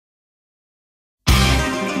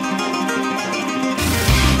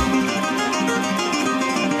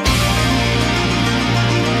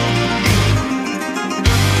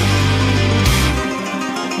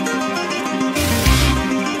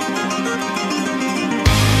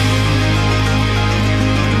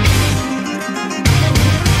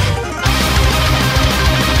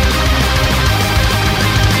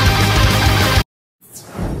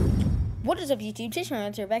YouTube? Today we're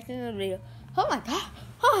answer back to the video. Oh my god!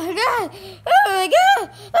 Oh my god! Oh my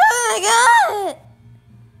god! Oh my god!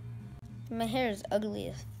 My hair is ugly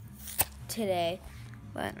as today,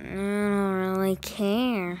 but I don't really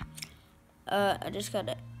care. I just got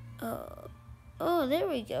it. Oh, there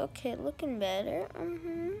we go. Okay, looking better.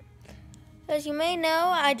 As you may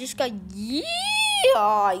know, I just got Yeezys.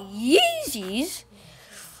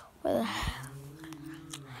 Where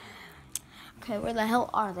the hell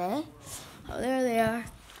are they? Oh, there they are.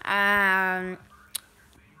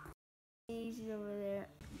 Yeezys over there.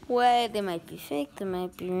 Wait, they might be fake. They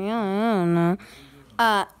might be real. I don't know.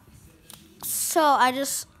 So I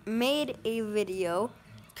just made a video.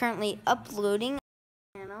 Currently uploading.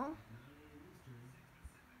 Channel.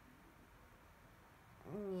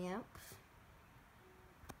 Yep.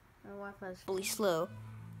 My Wi-Fi is fully slow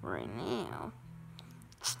right now.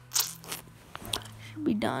 Should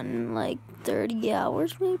be done in like 30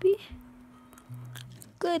 hours maybe.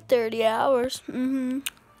 Good 30 hours. Anyway,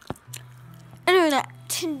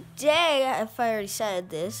 today, if I already said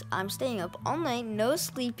this, I'm staying up all night, no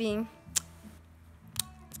sleeping.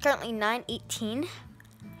 It's currently 9:18.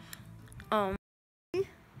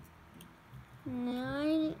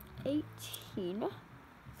 9:18.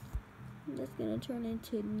 That's gonna turn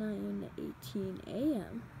into 9:18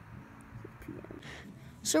 a.m. p.m.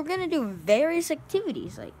 So we're gonna do various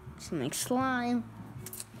activities like make slime.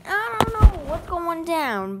 I don't know what's going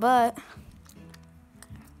down, but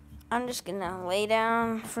I'm just gonna lay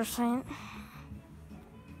down for a second.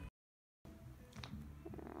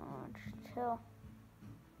 Just chill.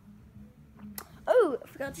 Oh, I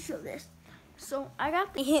forgot to show this. So I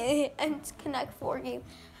got the Ents Connect 4 game.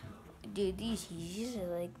 Dude, these are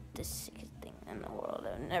like the sickest thing in the world.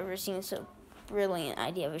 I've never seen so brilliant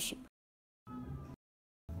idea of a shoe.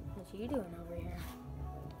 What are you doing over here?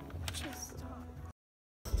 Just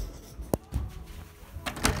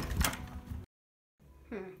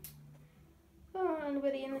Oh,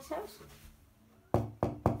 anybody in this house?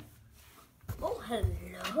 Oh,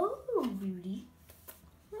 hello, beauty.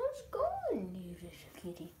 How's it going, you little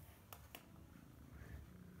kitty?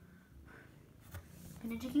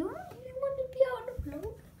 Can I take you out? You want to be out on the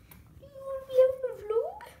vlog? You want to be out on the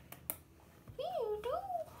vlog? Yeah, you do.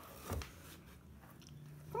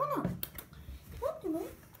 Come on out. Come on, Timber.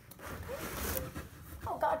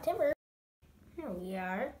 Oh, God, Timber. Here we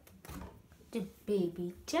are. The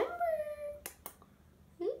baby Timber.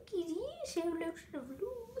 Look at you, so looks the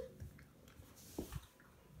vlog.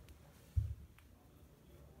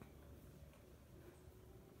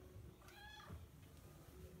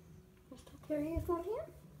 Your earphone here?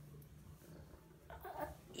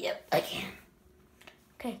 Yep, I can.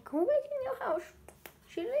 Okay, go back in your house.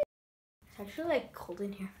 Should I? It's actually like cold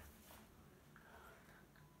in here.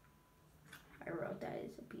 I wrote that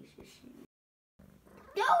as a piece of shit.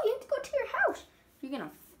 No, you have to go to your house. You're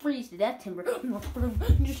gonna freeze to death, Timber.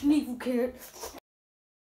 Just an evil carrot.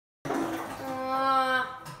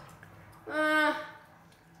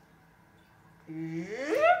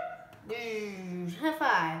 High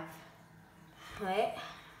five. Wait.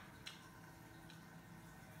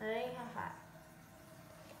 Ready? High five.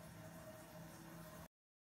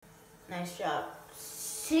 Nice job.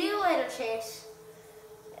 See you later, Chase.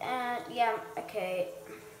 And yeah, okay.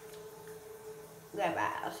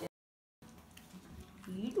 Goodbye. I'll see you. What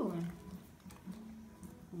are you doing?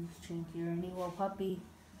 You think you're an evil puppy.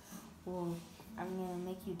 Well, I'm gonna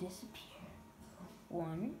make you disappear.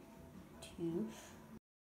 1, 2.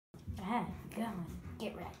 Go on.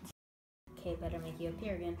 Get wrecked. Okay, better make you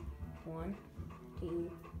appear again. 1,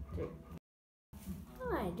 2, 3.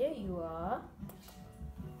 Hi, there you are.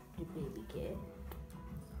 The baby kid.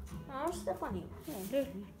 I'll step on you. Yeah, there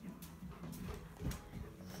you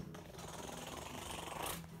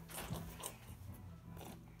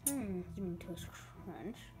Cinnamon Toast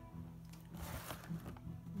Crunch.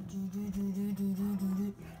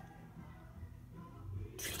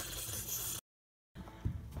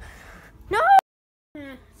 No!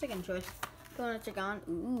 Second choice. Donuts are gone.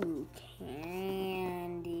 Ooh,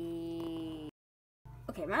 candy.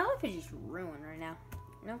 Okay, my life is just ruined right now.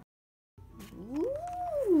 No?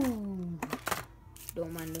 Ooh.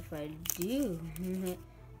 Don't mind if I do.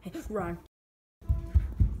 Run.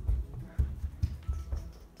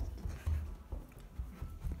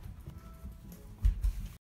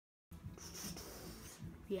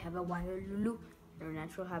 We have a wild Lulu in our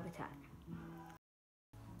natural habitat.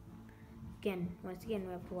 Once again,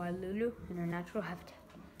 we have a wild Lulu in our natural habitat.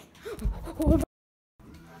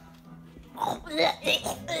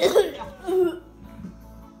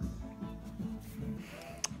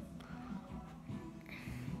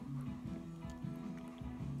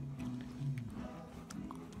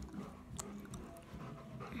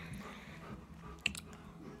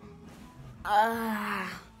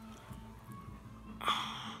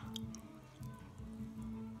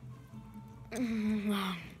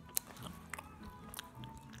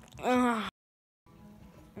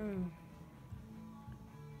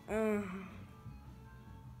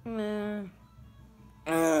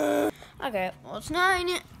 Okay, well it's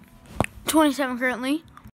 9:27 currently.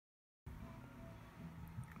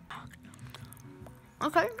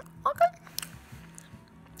 Okay.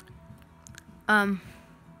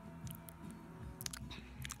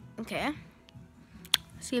 Okay.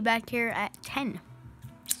 See you back here at 10.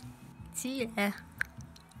 See ya.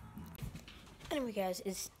 Anyway, guys,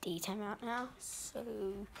 it's daytime out now,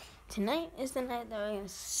 so tonight is the night that we're gonna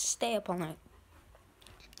stay up all night.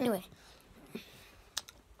 Anyway, I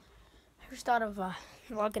just thought of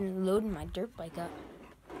loading my dirt bike up.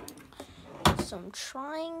 So I'm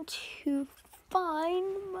trying to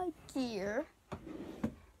find my gear.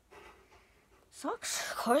 Socks,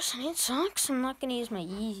 of course, I need socks. I'm not gonna use my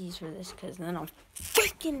Yeezys for this because then I'll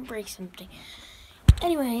freaking break something.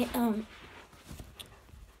 Anyway,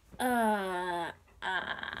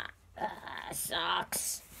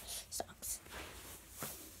 socks.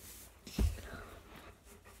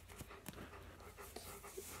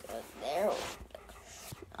 Good, there we go.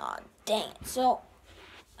 Aw, dang it. So,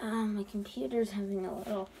 my computer's having a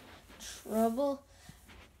little trouble.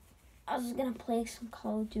 I was gonna play some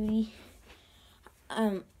Call of Duty.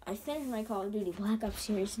 I finished my Call of Duty Black Ops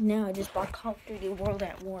series. Now I just bought Call of Duty World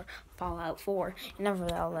at War, Fallout 4, and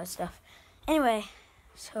all that stuff. Anyway,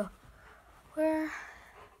 so where are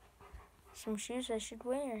some shoes I should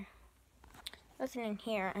wear? Nothing in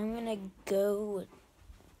here. I'm gonna go.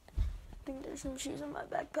 I think there's some shoes in my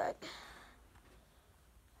backpack.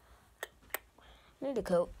 I need a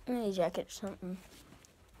coat. I need a jacket or something.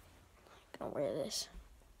 I'm gonna wear this.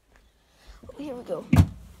 Oh, here we go.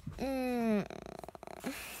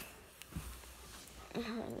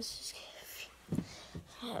 This is,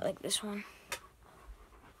 I like this one.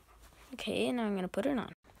 Okay, now I'm gonna put it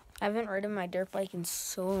on. I haven't ridden my dirt bike in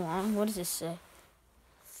so long. What does this say?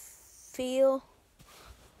 Feel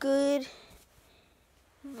good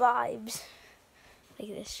vibes. Like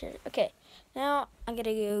this shirt. Okay, now I'm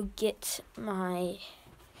gonna go get my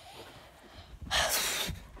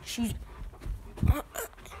shoes.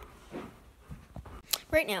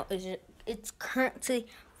 Right now it's currently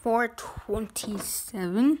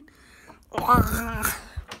 4:27.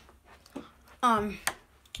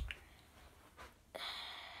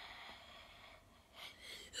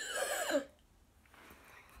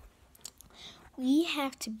 We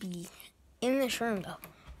have to be in this room though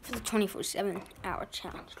for the 24/7-hour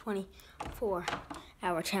challenge.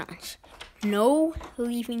 24-hour challenge. No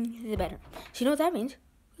leaving the bedroom. So you know what that means?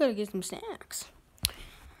 We gotta get some snacks.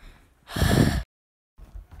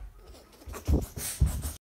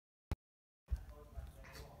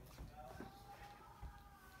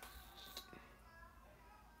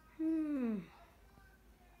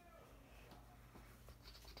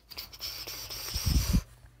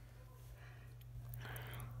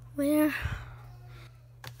 Where?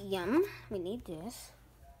 Yum. We need this.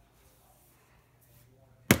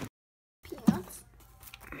 Peanuts.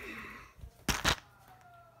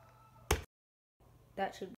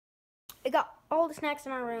 That should. I got all the snacks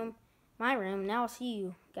in my room. Now I'll see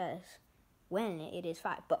you guys when it is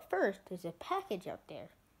 5. But first, there's a package out there.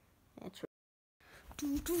 That's.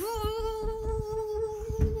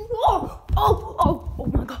 Oh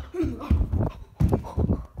my God.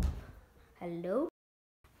 Hello?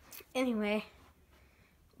 Anyway,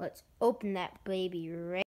 let's open that baby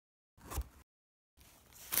right.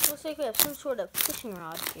 Looks like we have some sort of fishing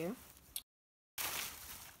rod here.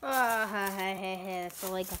 It's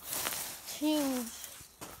like a huge.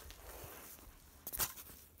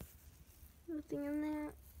 Nothing in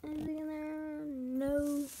there? Anything in there?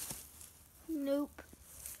 No. Nope.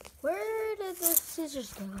 Where did the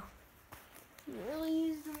scissors go? Can you really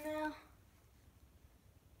use them now?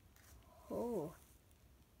 Oh.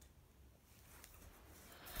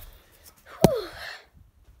 Whew.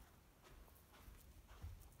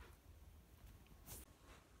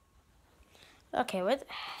 Okay, what?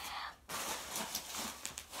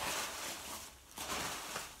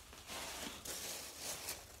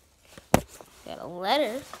 Got a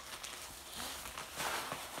letter.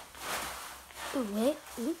 Ooh, wait.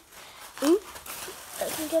 Ooh. I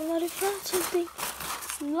think I might have found something.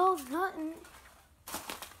 No, nothing.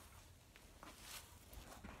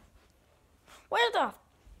 Where the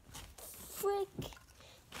frick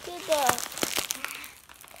did the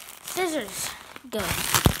scissors go?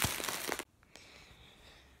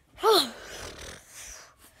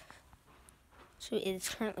 So it's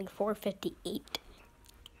currently 4:58.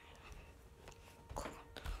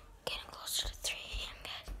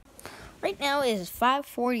 now is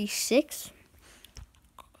 5:46.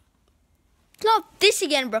 No, this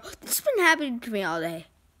again, bro. This has been happening to me all day.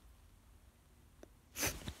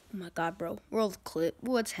 Oh my god, bro. Roll the clip.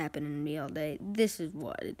 What's happening to me all day? This is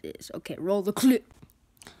what it is. Okay, roll the clip.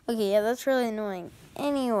 Okay, yeah, that's really annoying.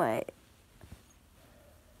 Anyway.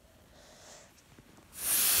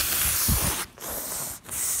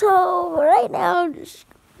 So, right now, I'm just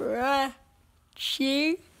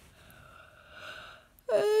scratching.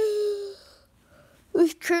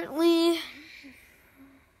 It's currently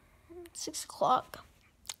 6 o'clock.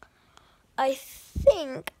 I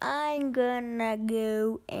think I'm gonna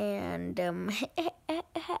go and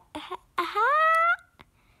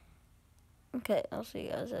okay, I'll see you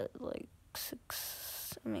guys at like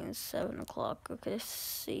 7 o'clock. Okay,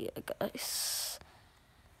 see you guys.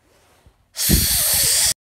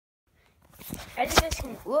 As you guys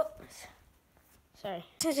can, whoops, sorry.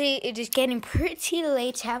 See, it is getting pretty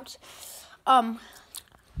late out.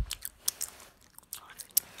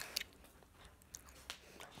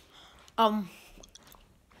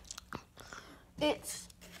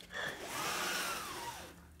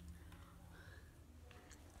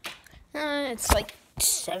 It's like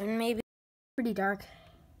 7 maybe. Pretty dark.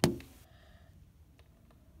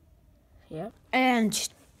 Yeah. And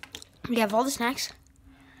we have all the snacks.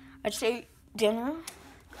 I'd say dinner.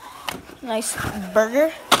 Nice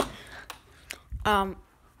burger. Oh my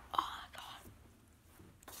god.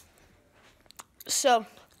 So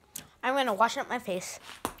I'm gonna wash up my face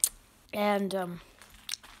and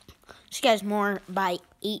see you guys more by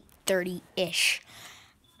 8:30-ish.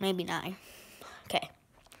 Maybe 9. Okay.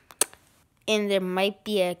 And there might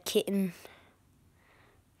be a kitten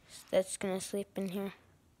that's gonna sleep in here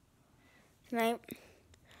tonight.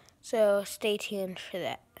 So stay tuned for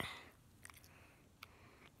that.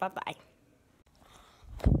 Bye-bye.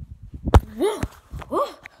 Woo,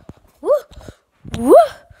 woo, woo, woo,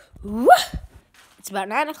 woo. It's about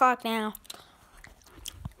 9 o'clock now.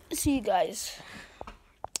 See you guys.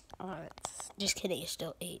 Just kidding, it's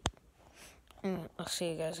still 8. I'll see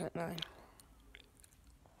you guys at 9.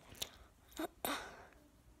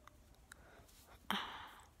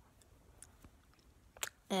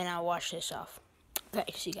 And I'll wash this off. Okay,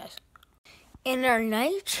 see you guys. And our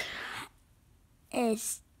night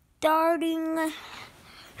is starting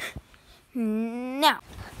now.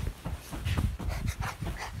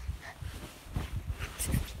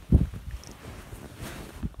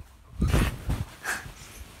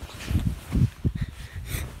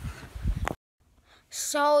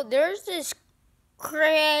 So there's this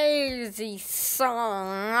crazy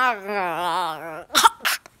song.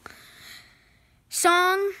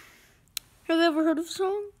 Have you ever heard of the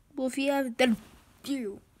song? Well, if you have, then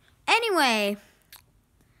you. Anyway,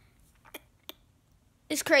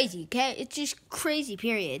 it's crazy, okay? It's just crazy,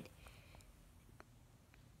 period.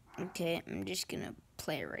 Okay, I'm just gonna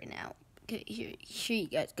play it right now. Okay, here you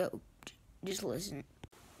guys go. Just listen.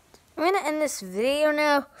 I'm gonna end this video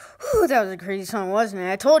now. Whew, that was a crazy song, wasn't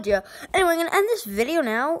it? I told you. Anyway, I'm gonna end this video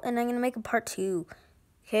now, and I'm gonna make a part 2.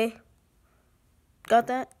 Okay? Got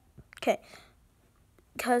that? Okay.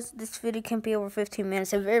 Because this video can't be over 15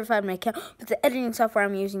 minutes. I verified my account, but the editing software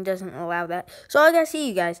I'm using doesn't allow that. So I gotta see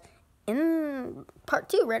you guys in part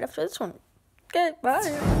 2 right after this one. Okay, bye.